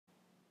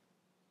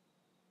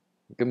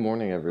Good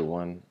morning,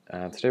 everyone.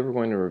 Today we're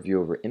going to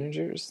review over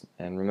integers,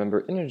 and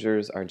remember,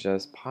 integers are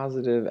just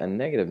positive and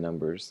negative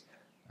numbers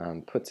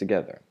put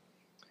together.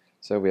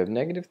 So we have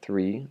negative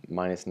 3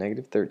 minus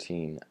negative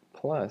 13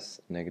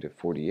 plus negative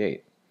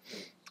 48.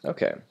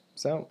 Okay,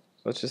 so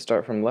let's just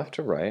start from left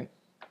to right.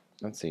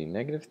 Let's see,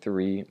 negative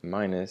 3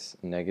 minus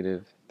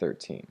negative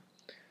 13.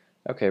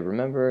 Okay,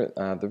 remember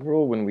the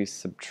rule when we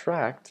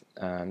subtract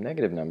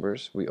negative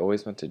numbers, we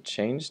always want to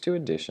change to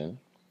addition.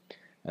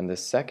 And the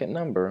second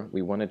number,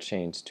 we want to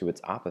change to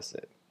its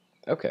opposite.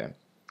 Okay,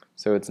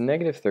 so it's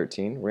negative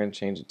 13. We're going to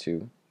change it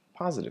to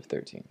positive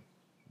 13.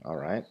 All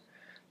right,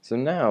 so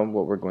now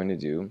what we're going to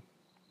do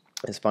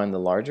is find the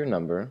larger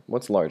number.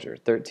 What's larger,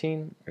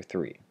 13 or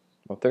 3?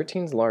 Well,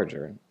 13 is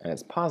larger, and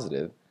it's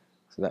positive,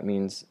 so that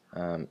means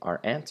our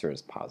answer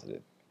is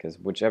positive, because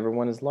whichever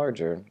one is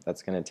larger,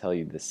 that's going to tell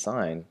you the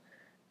sign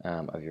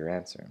of your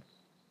answer.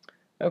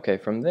 Okay,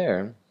 from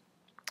there,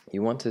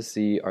 you want to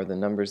see, are the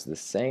numbers the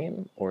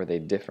same or are they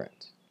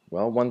different?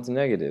 Well, one's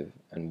negative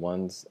and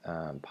one's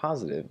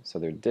positive, so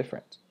they're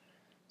different.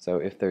 So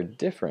if they're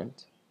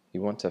different,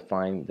 you want to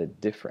find the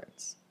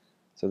difference.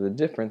 So the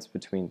difference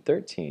between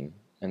 13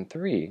 and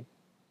 3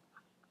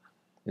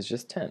 is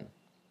just 10.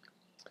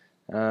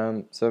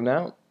 So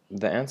now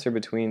the answer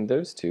between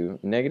those two,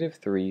 negative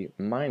 3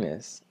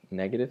 minus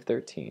negative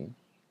 13,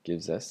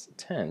 gives us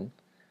 10.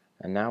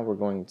 And now we're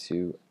going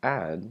to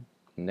add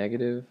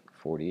negative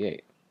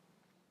 48.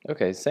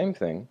 Okay, same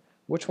thing.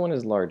 Which one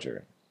is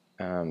larger,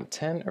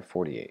 10 or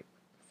 48?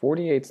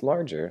 48 is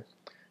larger,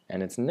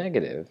 and it's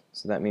negative,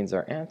 so that means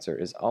our answer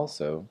is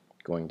also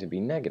going to be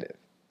negative.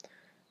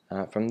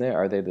 From there,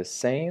 are they the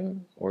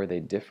same or are they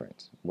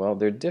different? Well,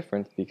 they're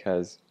different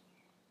because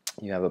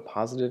you have a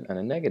positive and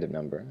a negative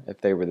number.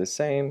 If they were the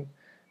same,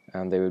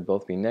 they would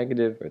both be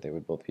negative or they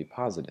would both be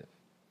positive.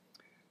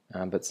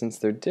 But since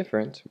they're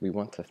different, we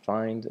want to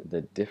find the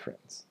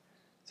difference.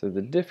 So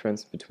the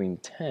difference between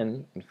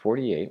 10 and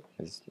 48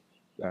 is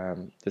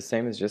the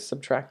same as just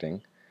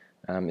subtracting,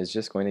 is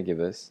just going to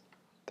give us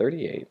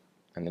 38.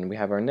 And then we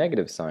have our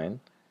negative sign,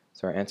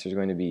 so our answer is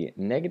going to be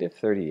negative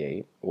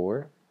 38,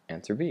 or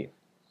answer B.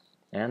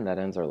 And that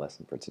ends our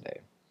lesson for today.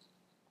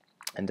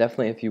 And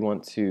definitely, if you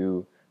want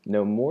to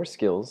know more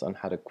skills on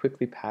how to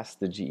quickly pass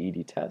the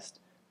GED test,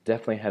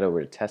 definitely head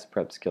over to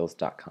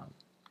testprepskills.com.